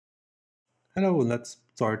Hello, let's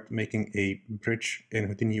start making a bridge in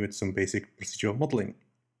Houdini with some basic procedural modeling.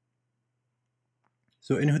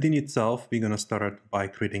 So in Houdini itself, we're going to start by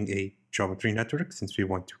creating a geometry network since we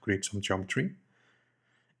want to create some geometry.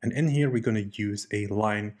 And in here, we're going to use a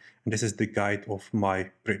line, and this is the guide of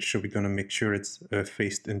my bridge. So we're going to make sure it's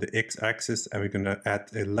faced in the x-axis, and we're going to add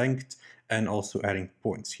a length and also adding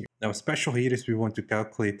points here. Now, special here is we want to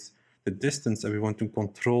calculate the distance and we want to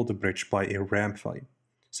control the bridge by a ramp value.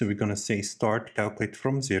 So we're going to say start calculate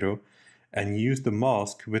from 0 and use the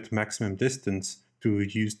mask with maximum distance to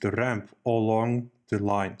use the ramp along the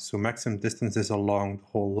line. So maximum distance is along the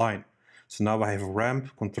whole line. So now I have a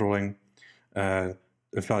ramp controlling a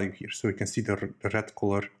value here. So you can see the red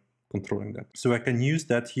color controlling that. So I can use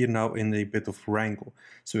that here now in a bit of wrangle.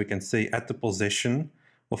 So we can say at the position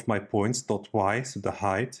of my points dot y, so the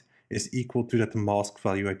height, is equal to that mask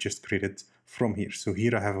value I just created from here. So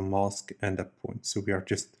here I have a mask and a point. So we are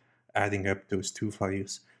just adding up those two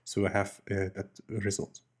values. So I have that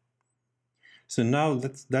result. So now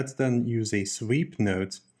let's then use a sweep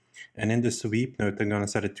node. And in the sweep node, I'm going to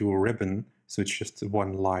set it to a ribbon. So it's just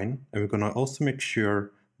one line. And we're going to also make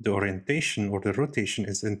sure the orientation or the rotation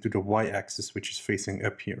is into the y-axis, which is facing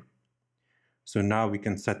up here. So now we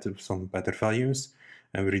can set some better values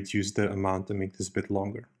and we reduce the amount and make this a bit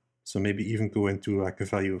longer. So maybe even go into like a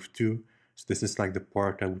value of 2. So this is like the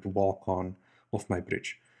part I would walk on of my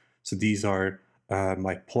bridge. So these are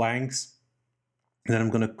my planks. And then I'm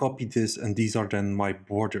going to copy this, and these are then my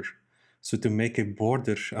border. So to make a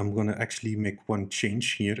border, I'm going to actually make one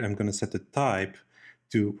change here. I'm going to set the type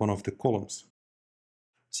to one of the columns.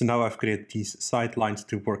 So now I've created these side lines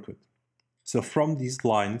to work with. So from these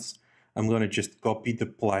lines, I'm going to just copy the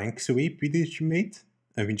plank sweep we just made.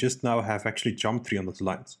 And we just now have actually geometry on those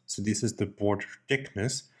lines. So this is the border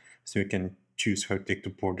thickness. So you can choose how thick the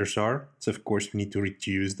borders are. So of course we need to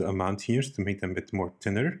reduce the amount here to make them a bit more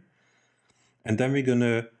thinner. And then we're going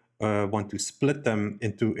to want to split them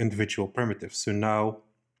into individual primitives. So now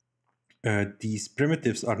these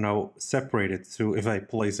primitives are now separated. So if I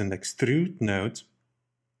place an extrude node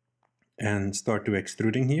and start to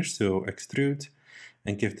extruding here, so extrude,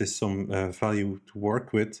 and give this some value to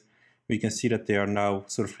work with, we can see that they are now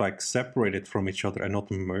sort of like separated from each other and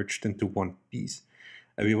not merged into one piece.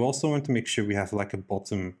 And we also want to make sure we have like a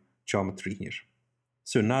bottom geometry here.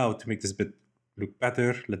 So now to make this bit look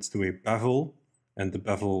better, let's do a bevel, and the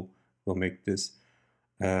bevel will make this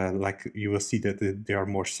like you will see that they are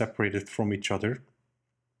more separated from each other.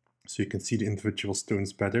 So you can see the individual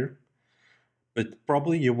stones better. But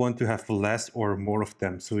probably you want to have less or more of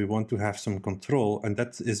them. So we want to have some control, and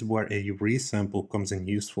that is where a resample comes in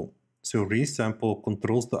useful. So resample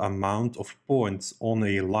controls the amount of points on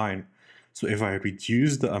a line. So if I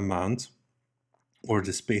reduce the amount or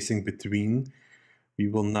the spacing between, we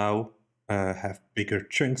will now have bigger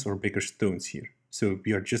chunks or bigger stones here. So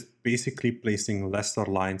we are just basically placing lesser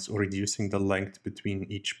lines or reducing the length between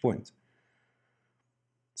each point.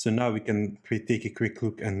 So now we can take a quick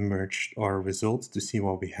look and merge our results to see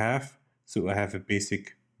what we have. So I have a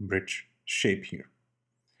basic bridge shape here.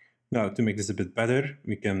 Now to make this a bit better,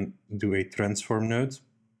 we can do a transform node,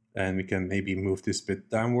 and we can maybe move this bit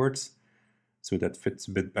downwards so that fits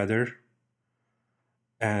a bit better.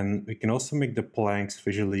 And we can also make the planks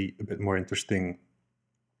visually a bit more interesting.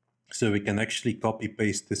 So we can actually copy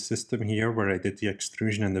paste this system here where I did the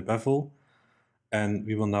extrusion and the bevel. And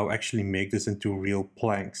we will now actually make this into real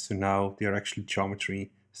planks. So now they are actually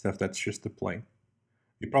geometry stuff, that's just the plane.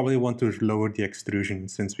 We probably want to lower the extrusion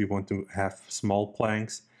since we want to have small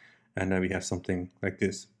planks. And then we have something like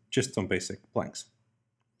this, just some basic planks.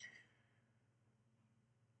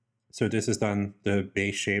 So this is then the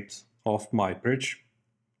base shapes of my bridge.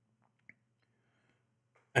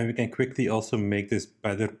 And we can quickly also make this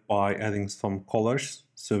better by adding some colors.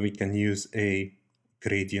 So we can use a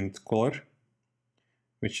gradient color,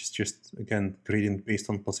 which is just, again, gradient based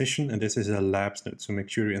on position. And this is a labs node, so make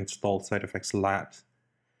sure you install SideFX Labs.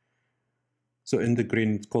 So in the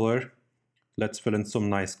gradient color, let's fill in some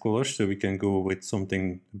nice colors. So we can go with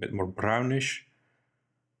something a bit more brownish.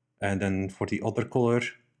 And then for the other color,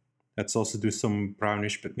 let's also do some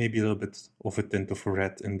brownish, but maybe a little bit of a tint of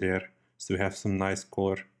red in there. So we have some nice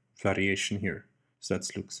color variation here. So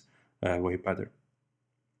that looks way better.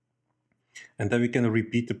 And then we can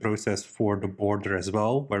repeat the process for the border as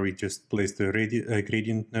well, where we just place the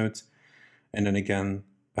gradient node. And then again,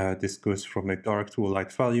 this goes from a dark to a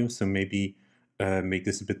light value. So maybe make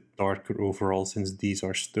this a bit darker overall since these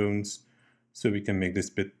are stones. So we can make this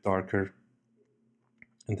a bit darker.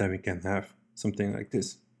 And then we can have something like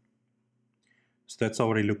this. So that's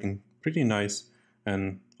already looking pretty nice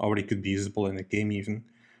and already could be usable in a game even.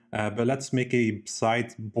 But let's make a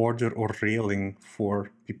side border or railing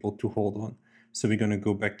for people to hold on. So we're going to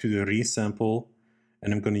go back to the resample,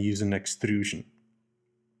 and I'm going to use an extrusion.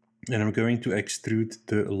 And I'm going to extrude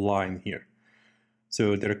the line here.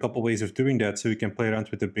 So there are a couple ways of doing that. So we can play around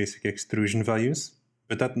with the basic extrusion values,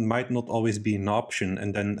 but that might not always be an option.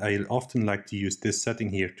 And then I often like to use this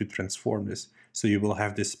setting here to transform this. So you will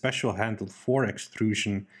have this special handle for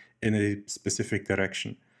extrusion in a specific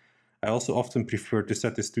direction. I also often prefer to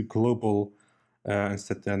set this to global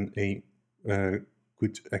instead than a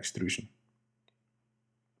good extrusion.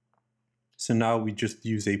 So now we just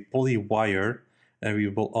use a poly wire and we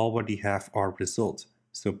will already have our result.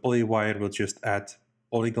 So poly wire will just add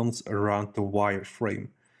polygons around the wireframe.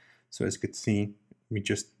 So as you can see, we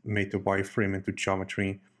just made the wireframe into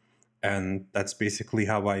geometry, and that's basically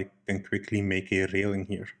how I can quickly make a railing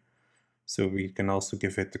here. So we can also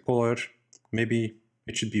give it the color. Maybe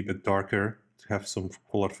it should be a bit darker to have some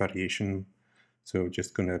color variation. So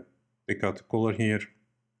just gonna pick out the color here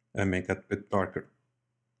and make that a bit darker.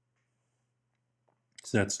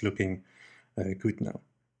 So that's looking good now.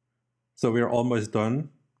 So we're almost done.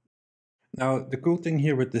 Now, the cool thing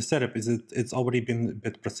here with this setup is that it's already been a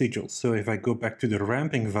bit procedural. So if I go back to the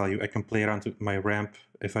ramping value, I can play around with my ramp.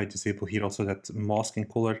 If I disable here also that masking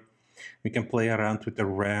color, we can play around with the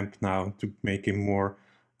ramp now to make a more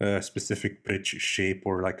specific bridge shape,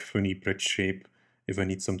 or like funny bridge shape if I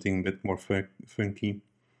need something a bit more funky,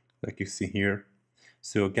 like you see here.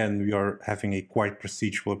 So again, we are having a quite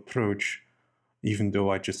procedural approach, even though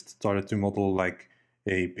I just started to model like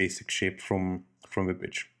a basic shape from a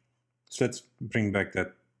bridge. So let's bring back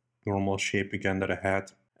that normal shape again that I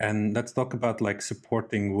had. And let's talk about like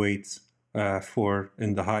supporting weights for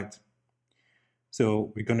in the height.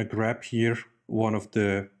 So we're going to grab here one of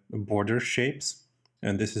the border shapes,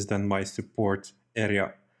 and this is then my support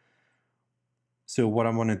area. So what I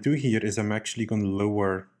want to do here is I'm actually going to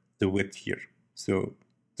lower the width here. So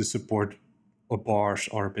the support bars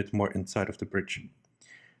are a bit more inside of the bridge.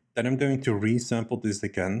 Then I'm going to resample this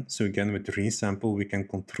again. So again, with the resample, we can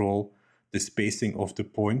control the spacing of the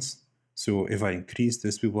points. So if I increase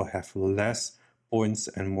this, we will have less points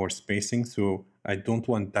and more spacing. So I don't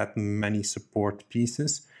want that many support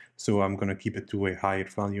pieces. So I'm going to keep it to a higher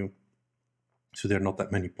value, so there are not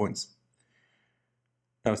that many points.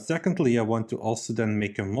 Now, secondly, I want to also then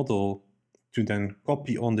make a model to then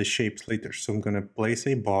copy on the shapes later. So I'm going to place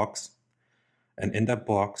a box, and in that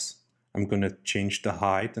box, I'm going to change the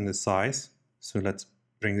height and the size. So let's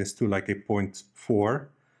bring this to like a 0.4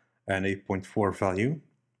 and a 0.4 value.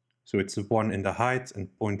 So it's 1 in the height and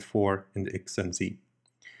 0.4 in the X and Z.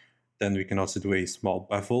 Then we can also do a small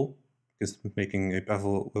bevel, because making a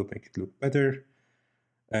bevel will make it look better.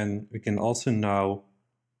 And we can also now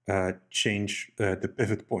change the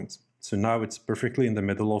pivot points. So now it's perfectly in the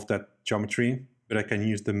middle of that geometry, but I can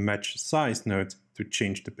use the match size node to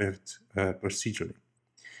change the pivot procedurally.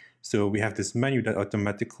 So we have this menu that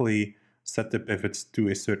automatically set the pivots to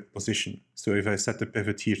a certain position. So if I set the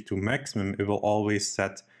pivot here to maximum, it will always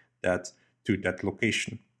set that to that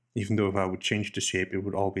location. Even though if I would change the shape, it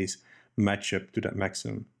would always match up to that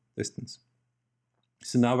maximum distance.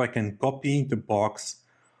 So now I can copy the box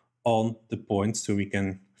on the points, so we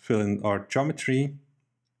can fill in our geometry,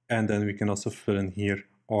 and then we can also fill in here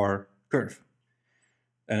our curve.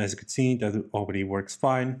 And as you can see, that already works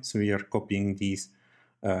fine. So we are copying these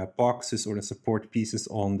boxes or the support pieces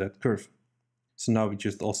on that curve. So now we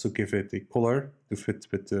just also give it a color to fit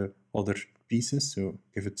with the other pieces. So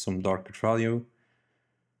give it some darker value,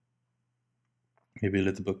 maybe a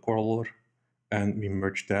little bit color, and we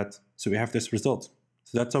merge that. So we have this result.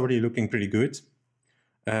 So that's already looking pretty good.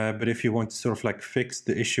 But if you want to sort of like fix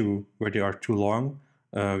the issue where they are too long,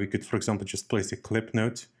 we could, for example, just place a clip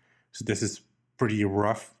note. So this is pretty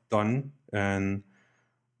rough done and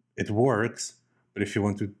it works. But if you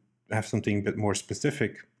want to have something a bit more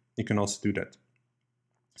specific, you can also do that.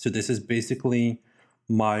 So this is basically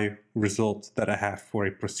my result that I have for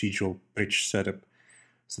a procedural bridge setup.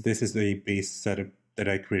 So this is a base setup that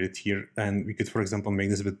I created here. And we could, for example, make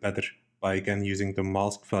this a bit better by again using the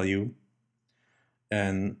mask value.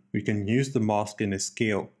 And we can use the mask in a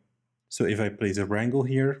scale. So if I place a wrangle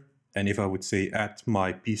here, and if I would say at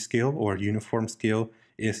my P scale or uniform scale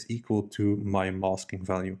is equal to my masking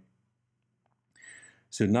value.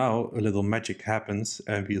 So now a little magic happens,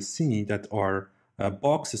 and we'll see that our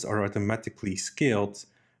boxes are automatically scaled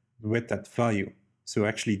with that value. So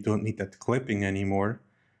actually don't need that clipping anymore,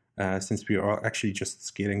 since we are actually just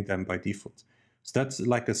scaling them by default. So that's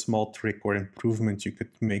like a small trick or improvement you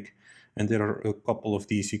could make, and there are a couple of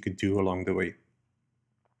these you could do along the way.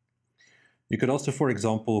 You could also, for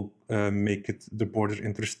example, make the border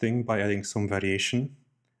interesting by adding some variation,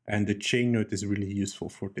 and the chain node is really useful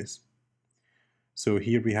for this. So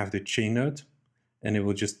here we have the chain node, and it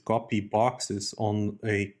will just copy boxes on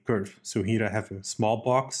a curve. So here I have a small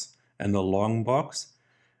box and a long box,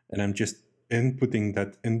 and I'm just inputting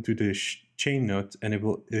that into the chain node, and it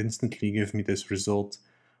will instantly give me this result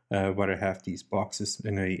where I have these boxes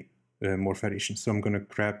in a more variation. So I'm going to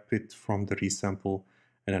grab it from the resample,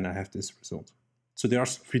 and then I have this result. So there are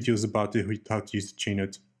some videos about how to use the chain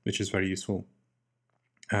node, which is very useful.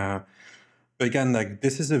 But again, like,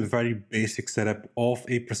 this is a very basic setup of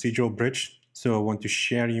a procedural bridge. So I want to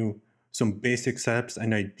share you some basic setups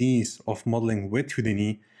and ideas of modeling with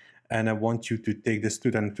Houdini, and I want you to take this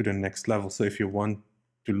to the next level. So if you want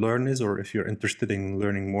to learn this, or if you're interested in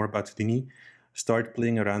learning more about Houdini, start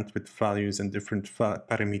playing around with values and different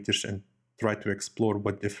parameters and try to explore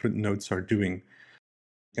what different nodes are doing.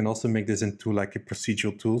 You can also make this into like a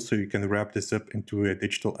procedural tool, so you can wrap this up into a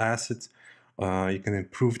digital asset. You can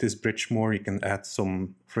improve this bridge more. You can add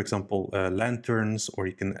some, for example, lanterns, or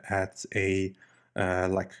you can add a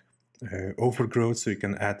overgrowth, so you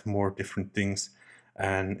can add more different things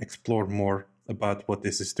and explore more about what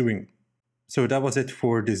this is doing. So that was it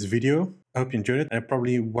for this video. I hope you enjoyed it. I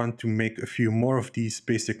probably want to make a few more of these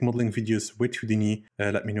basic modeling videos with Houdini.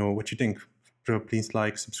 Let me know what you think. So please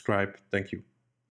like, subscribe. Thank you.